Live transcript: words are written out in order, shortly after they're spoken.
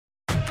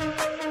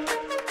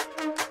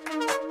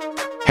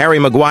Harry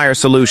Maguire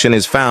solution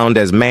is found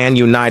as Man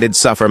United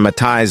suffer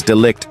Matthijs de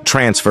Ligt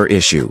transfer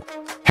issue.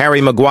 Harry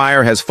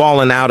Maguire has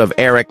fallen out of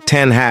Erik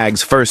ten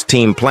Hag's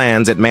first-team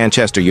plans at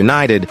Manchester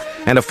United,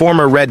 and a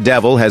former Red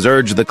Devil has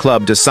urged the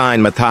club to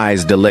sign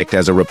Matthijs de Ligt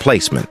as a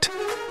replacement.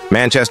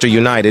 Manchester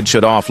United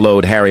should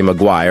offload Harry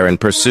Maguire and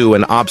pursue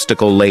an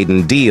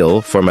obstacle-laden deal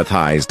for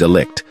Matthijs de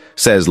Ligt,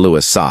 says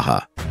Louis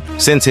Saha.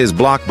 Since his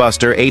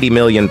blockbuster £80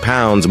 million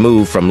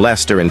move from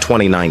Leicester in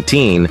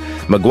 2019,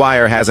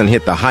 Maguire hasn't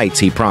hit the heights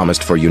he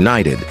promised for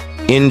United.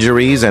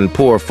 Injuries and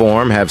poor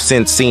form have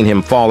since seen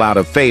him fall out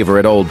of favor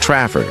at Old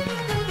Trafford.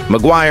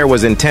 Maguire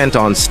was intent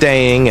on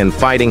staying and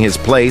fighting his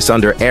place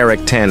under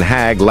Erik ten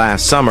Hag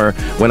last summer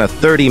when a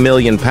 £30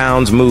 million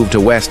move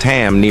to West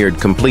Ham neared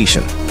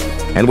completion.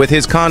 And with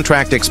his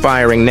contract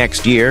expiring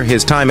next year,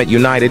 his time at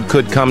United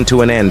could come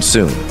to an end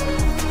soon.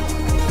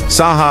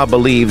 Saha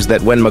believes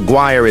that when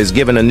Maguire is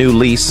given a new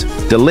lease,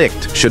 de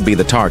Ligt should be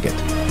the target.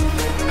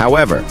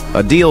 However,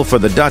 a deal for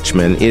the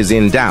Dutchman is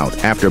in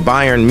doubt after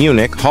Bayern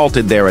Munich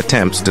halted their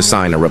attempts to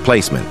sign a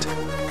replacement.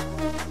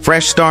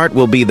 Fresh start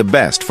will be the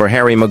best for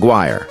Harry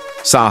Maguire,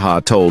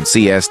 Saha told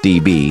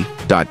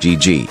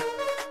CSDB.gg.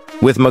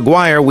 With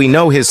Maguire, we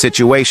know his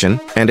situation,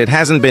 and it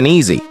hasn't been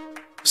easy.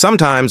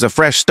 Sometimes a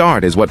fresh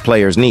start is what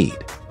players need.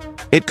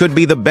 It could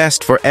be the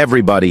best for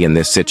everybody in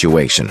this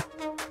situation.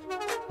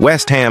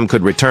 West Ham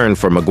could return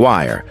for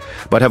Maguire,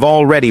 but have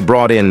already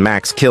brought in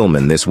Max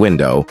Kilman this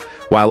window,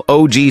 while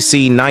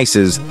OGC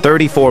Nice's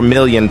 £34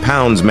 million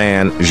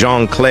man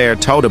Jean-Claire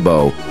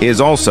Todibo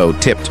is also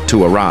tipped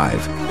to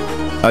arrive.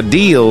 A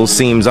deal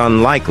seems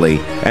unlikely,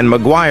 and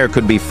Maguire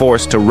could be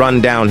forced to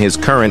run down his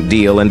current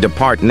deal and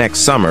depart next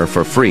summer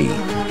for free.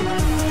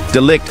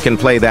 De Ligt can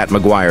play that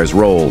Maguire's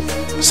role,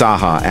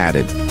 Saha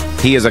added.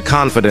 He is a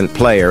confident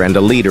player and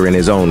a leader in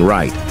his own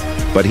right,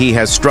 but he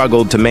has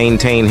struggled to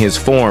maintain his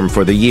form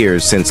for the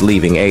years since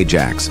leaving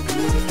Ajax.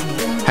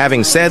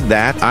 Having said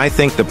that, I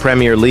think the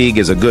Premier League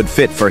is a good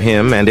fit for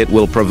him, and it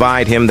will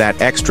provide him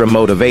that extra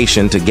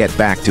motivation to get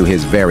back to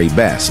his very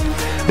best.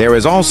 There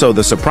is also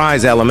the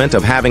surprise element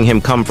of having him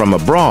come from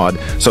abroad,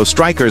 so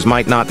strikers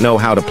might not know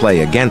how to play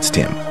against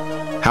him.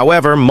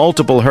 However,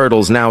 multiple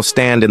hurdles now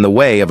stand in the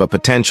way of a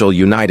potential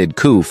United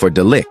coup for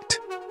de Ligt.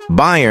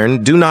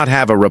 Bayern do not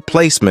have a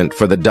replacement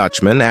for the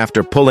Dutchman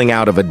after pulling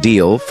out of a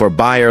deal for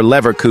Bayer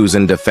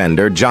Leverkusen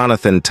defender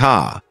Jonathan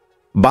Tah.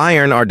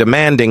 Bayern are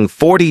demanding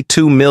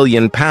 £42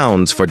 million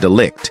for de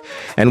Ligt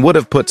and would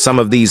have put some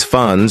of these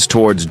funds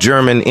towards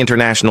German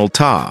international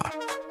Tah.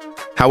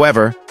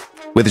 However,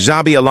 with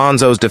Xabi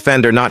Alonso's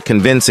defender not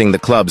convincing the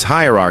club's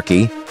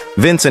hierarchy,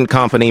 Vincent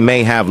Kompany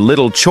may have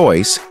little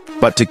choice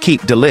but to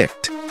keep de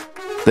Ligt.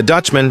 The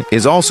Dutchman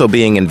is also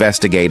being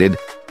investigated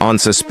on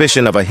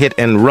suspicion of a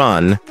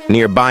hit-and-run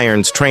near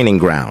Bayern's training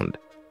ground.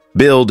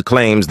 Bild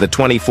claims the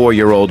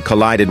 24-year-old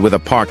collided with a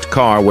parked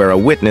car where a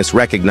witness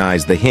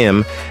recognized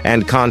him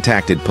and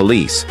contacted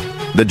police.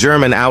 The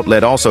German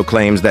outlet also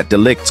claims that de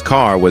Ligt's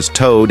car was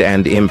towed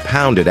and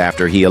impounded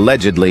after he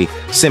allegedly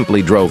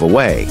simply drove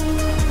away.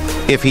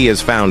 If he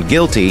is found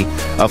guilty,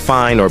 a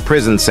fine or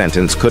prison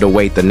sentence could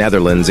await the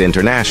Netherlands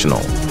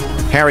international.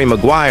 Harry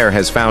Maguire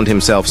has found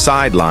himself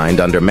sidelined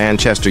under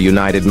Manchester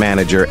United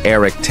manager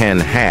Erik ten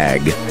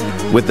Hag,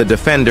 with the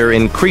defender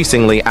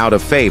increasingly out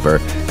of favor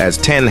as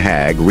ten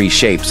Hag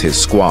reshapes his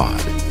squad.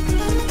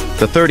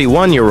 The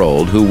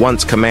 31-year-old, who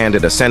once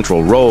commanded a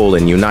central role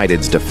in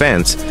United's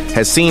defense,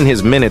 has seen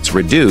his minutes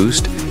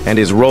reduced and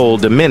his role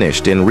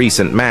diminished in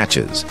recent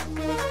matches.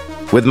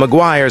 With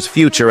Maguire's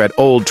future at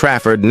Old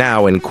Trafford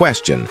now in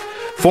question,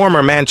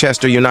 former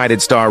Manchester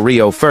United star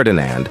Rio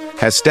Ferdinand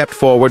has stepped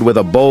forward with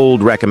a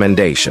bold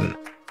recommendation.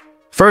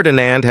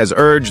 Ferdinand has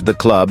urged the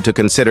club to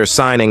consider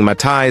signing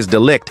Matthijs de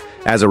Ligt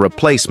as a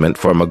replacement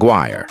for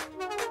Maguire.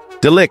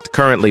 De Ligt,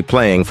 currently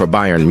playing for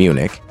Bayern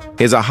Munich,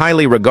 is a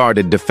highly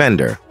regarded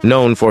defender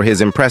known for his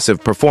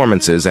impressive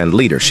performances and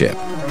leadership.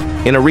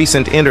 In a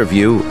recent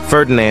interview,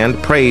 Ferdinand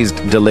praised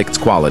de Ligt's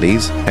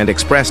qualities and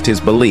expressed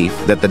his belief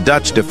that the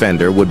Dutch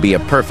defender would be a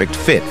perfect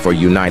fit for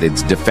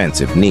United's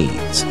defensive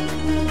needs.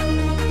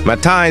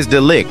 Matthijs de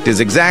Ligt is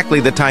exactly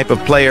the type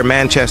of player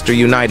Manchester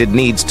United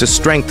needs to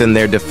strengthen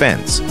their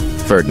defense,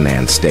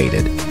 Ferdinand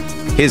stated.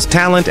 His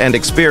talent and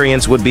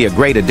experience would be a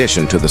great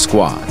addition to the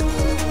squad.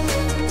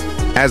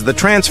 As the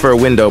transfer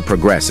window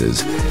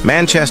progresses,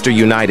 Manchester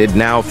United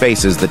now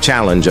faces the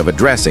challenge of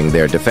addressing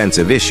their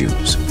defensive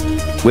issues.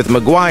 With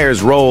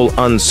Maguire's role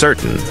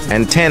uncertain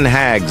and ten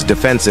Hag's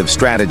defensive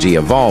strategy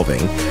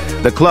evolving,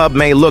 the club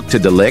may look to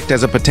de Ligt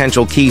as a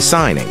potential key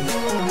signing.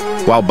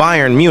 While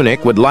Bayern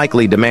Munich would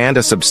likely demand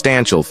a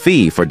substantial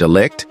fee for de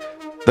Ligt,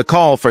 the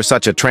call for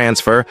such a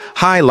transfer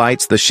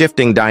highlights the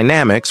shifting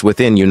dynamics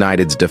within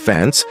United's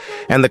defense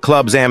and the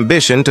club's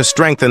ambition to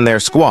strengthen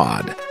their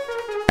squad.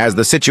 As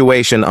the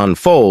situation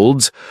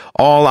unfolds,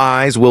 all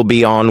eyes will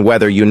be on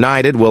whether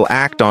United will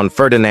act on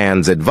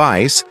Ferdinand's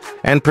advice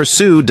and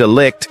pursue de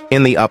Ligt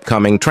in the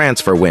upcoming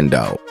transfer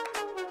window.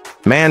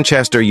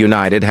 Manchester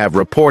United have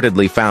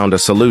reportedly found a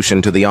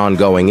solution to the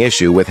ongoing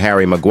issue with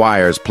Harry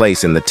Maguire's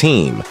place in the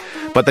team,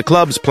 but the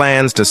club's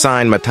plans to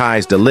sign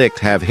Matthijs de Ligt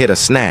have hit a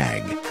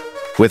snag.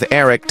 With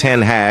Erik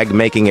ten Hag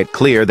making it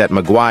clear that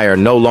Maguire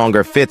no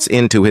longer fits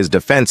into his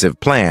defensive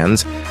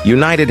plans,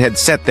 United had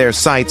set their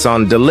sights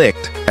on de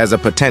Ligt as a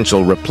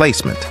potential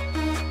replacement.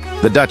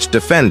 The Dutch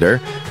defender,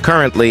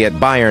 currently at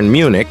Bayern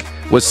Munich,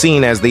 was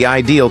seen as the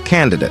ideal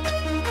candidate.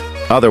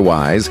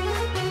 Otherwise,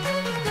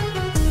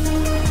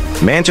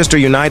 Manchester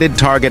United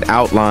target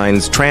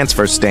outlines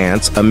transfer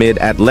stance amid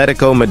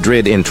Atletico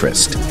Madrid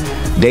interest.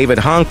 David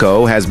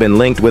Hanko has been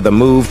linked with a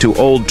move to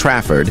Old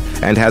Trafford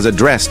and has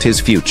addressed his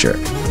future.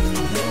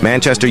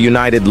 Manchester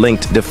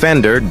United-linked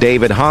defender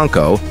David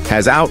Hanko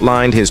has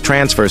outlined his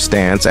transfer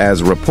stance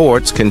as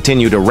reports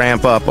continue to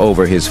ramp up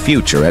over his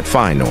future at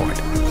Feyenoord.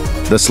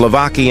 The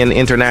Slovakian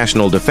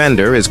international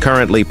defender is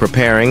currently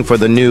preparing for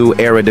the new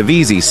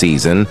Eredivisie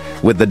season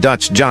with the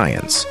Dutch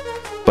Giants,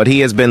 but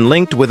he has been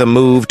linked with a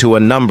move to a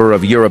number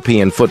of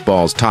European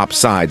football's top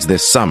sides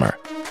this summer.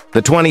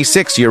 The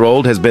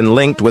 26-year-old has been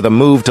linked with a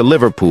move to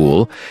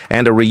Liverpool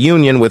and a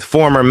reunion with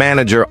former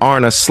manager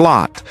Arne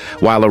Slot,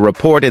 while a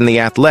report in The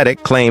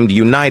Athletic claimed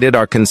United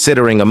are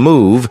considering a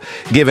move,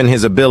 given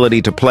his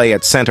ability to play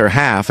at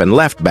center-half and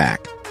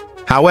left-back.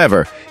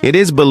 However, it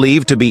is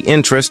believed to be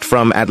interest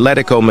from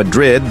Atletico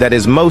Madrid that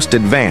is most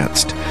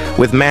advanced,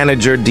 with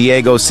manager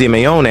Diego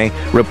Simeone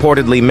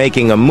reportedly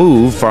making a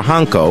move for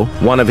Hanko,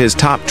 one of his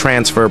top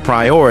transfer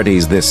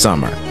priorities this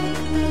summer.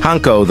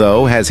 Hanko,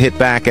 though, has hit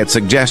back at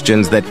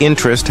suggestions that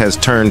interest has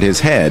turned his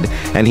head,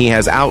 and he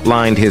has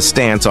outlined his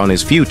stance on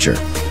his future,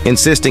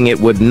 insisting it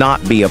would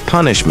not be a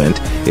punishment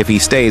if he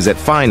stays at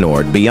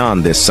Feyenoord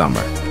beyond this summer.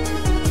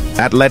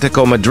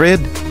 Atletico Madrid?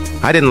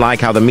 I didn't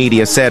like how the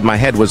media said my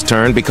head was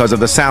turned because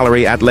of the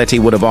salary Atleti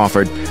would have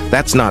offered.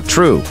 That's not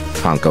true,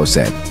 Hanko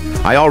said.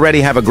 I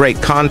already have a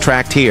great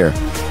contract here.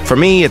 For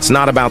me, it's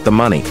not about the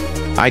money.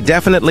 I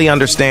definitely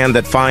understand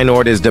that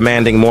Feyenoord is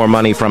demanding more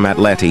money from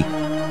Atleti.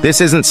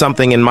 This isn't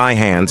something in my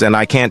hands, and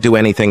I can't do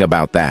anything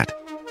about that.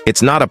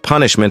 It's not a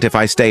punishment if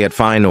I stay at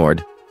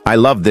Feyenoord. I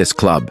love this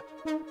club.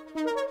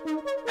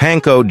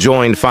 Hanko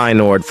joined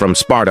Feyenoord from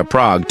Sparta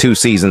Prague 2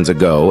 seasons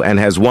ago and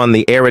has won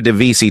the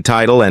Eredivisie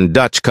title and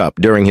Dutch Cup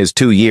during his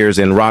 2 years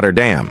in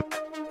Rotterdam.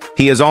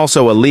 He is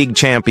also a league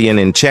champion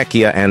in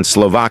Czechia and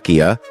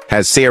Slovakia,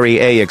 has Serie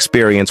A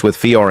experience with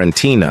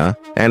Fiorentina,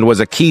 and was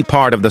a key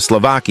part of the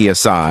Slovakia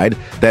side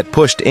that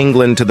pushed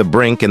England to the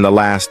brink in the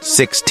last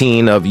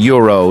 16 of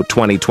Euro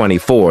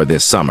 2024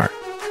 this summer.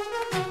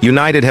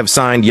 United have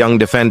signed young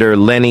defender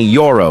Leny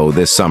Yoro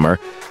this summer,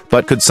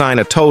 but could sign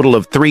a total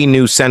of 3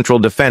 new central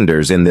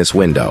defenders in this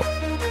window.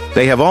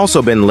 They have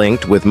also been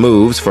linked with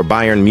moves for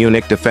Bayern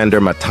Munich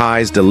defender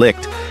Matthijs de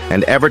Ligt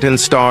and Everton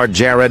star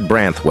Jared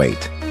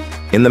Branthwaite.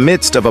 In the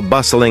midst of a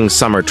bustling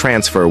summer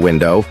transfer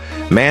window,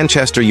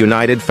 Manchester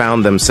United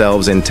found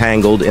themselves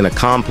entangled in a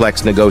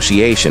complex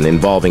negotiation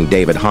involving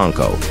David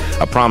Hanko,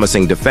 a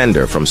promising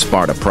defender from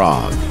Sparta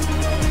Prague.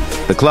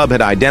 The club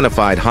had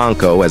identified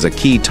Hanko as a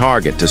key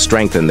target to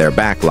strengthen their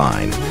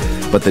backline,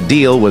 but the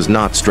deal was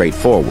not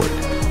straightforward.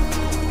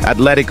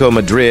 Atletico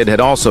Madrid had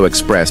also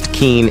expressed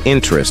keen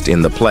interest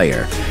in the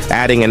player,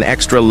 adding an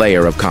extra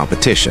layer of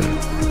competition.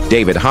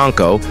 David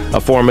Hanko, a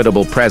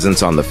formidable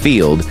presence on the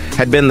field,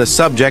 had been the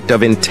subject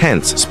of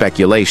intense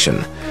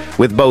speculation.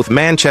 With both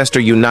Manchester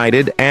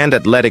United and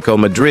Atletico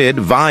Madrid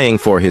vying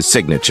for his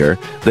signature,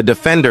 the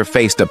defender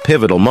faced a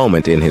pivotal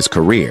moment in his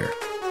career.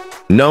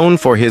 Known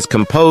for his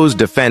composed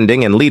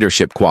defending and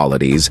leadership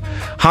qualities,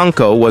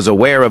 Hanko was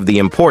aware of the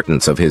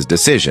importance of his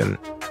decision.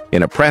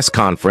 In a press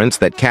conference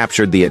that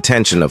captured the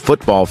attention of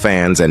football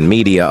fans and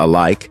media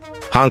alike,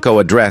 Hanko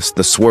addressed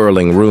the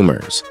swirling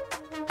rumors.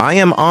 "I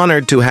am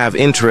honored to have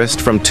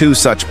interest from 2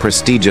 such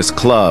prestigious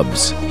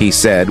clubs," he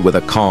said with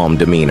a calm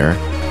demeanor.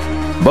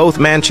 "Both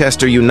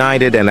Manchester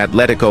United and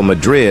Atletico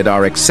Madrid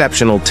are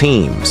exceptional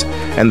teams,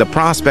 and the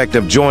prospect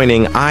of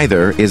joining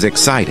either is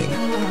exciting.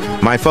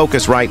 My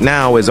focus right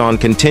now is on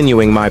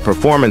continuing my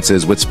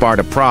performances with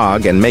Sparta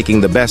Prague and making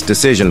the best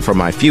decision for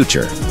my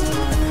future."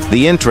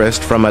 The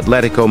interest from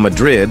Atletico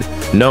Madrid,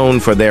 known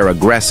for their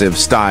aggressive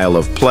style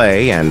of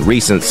play and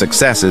recent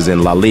successes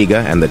in La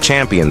Liga and the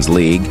Champions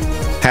League,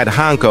 had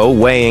Hanko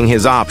weighing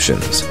his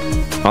options.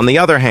 On the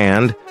other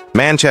hand,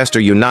 Manchester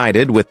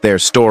United, with their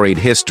storied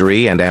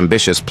history and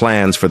ambitious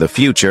plans for the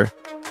future,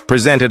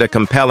 presented a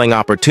compelling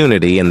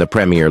opportunity in the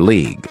Premier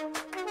League.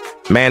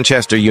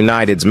 Manchester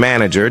United's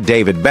manager,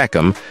 David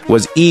Beckham,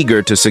 was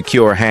eager to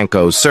secure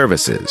Hanko's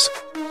services.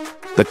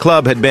 The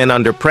club had been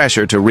under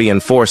pressure to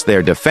reinforce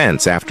their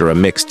defense after a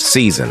mixed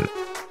season,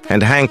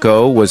 and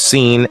Hanko was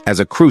seen as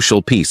a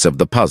crucial piece of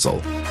the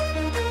puzzle.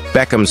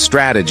 Beckham's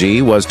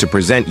strategy was to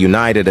present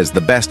United as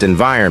the best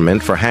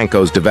environment for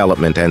Hanko's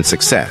development and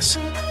success.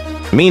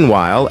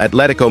 Meanwhile,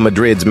 Atletico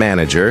Madrid's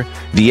manager,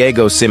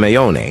 Diego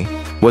Simeone,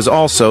 was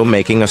also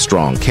making a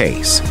strong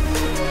case.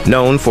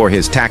 Known for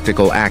his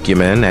tactical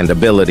acumen and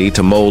ability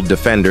to mold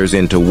defenders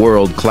into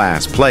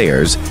world-class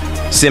players,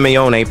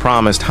 Simeone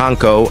promised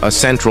Hanko a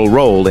central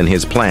role in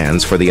his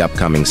plans for the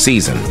upcoming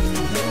season.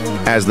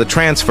 As the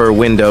transfer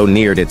window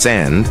neared its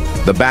end,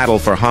 the battle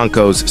for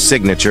Hanko's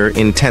signature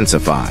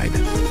intensified.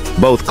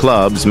 Both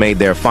clubs made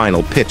their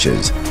final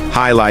pitches,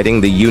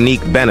 highlighting the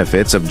unique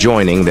benefits of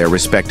joining their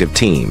respective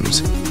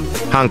teams.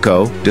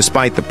 Hanko,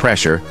 despite the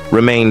pressure,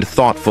 remained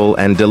thoughtful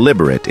and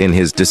deliberate in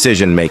his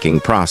decision-making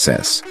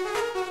process.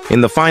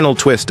 In the final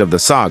twist of the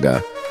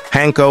saga,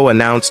 Hanko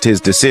announced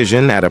his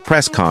decision at a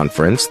press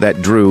conference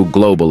that drew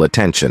global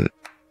attention.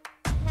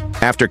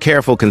 "After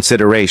careful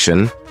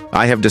consideration,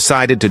 I have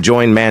decided to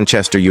join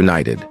Manchester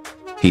United,"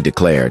 he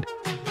declared.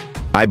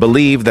 "I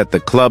believe that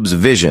the club's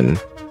vision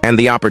and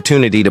the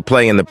opportunity to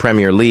play in the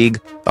Premier League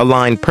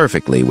align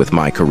perfectly with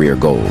my career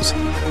goals.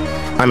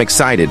 I'm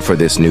excited for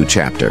this new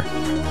chapter."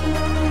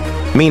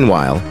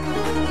 Meanwhile,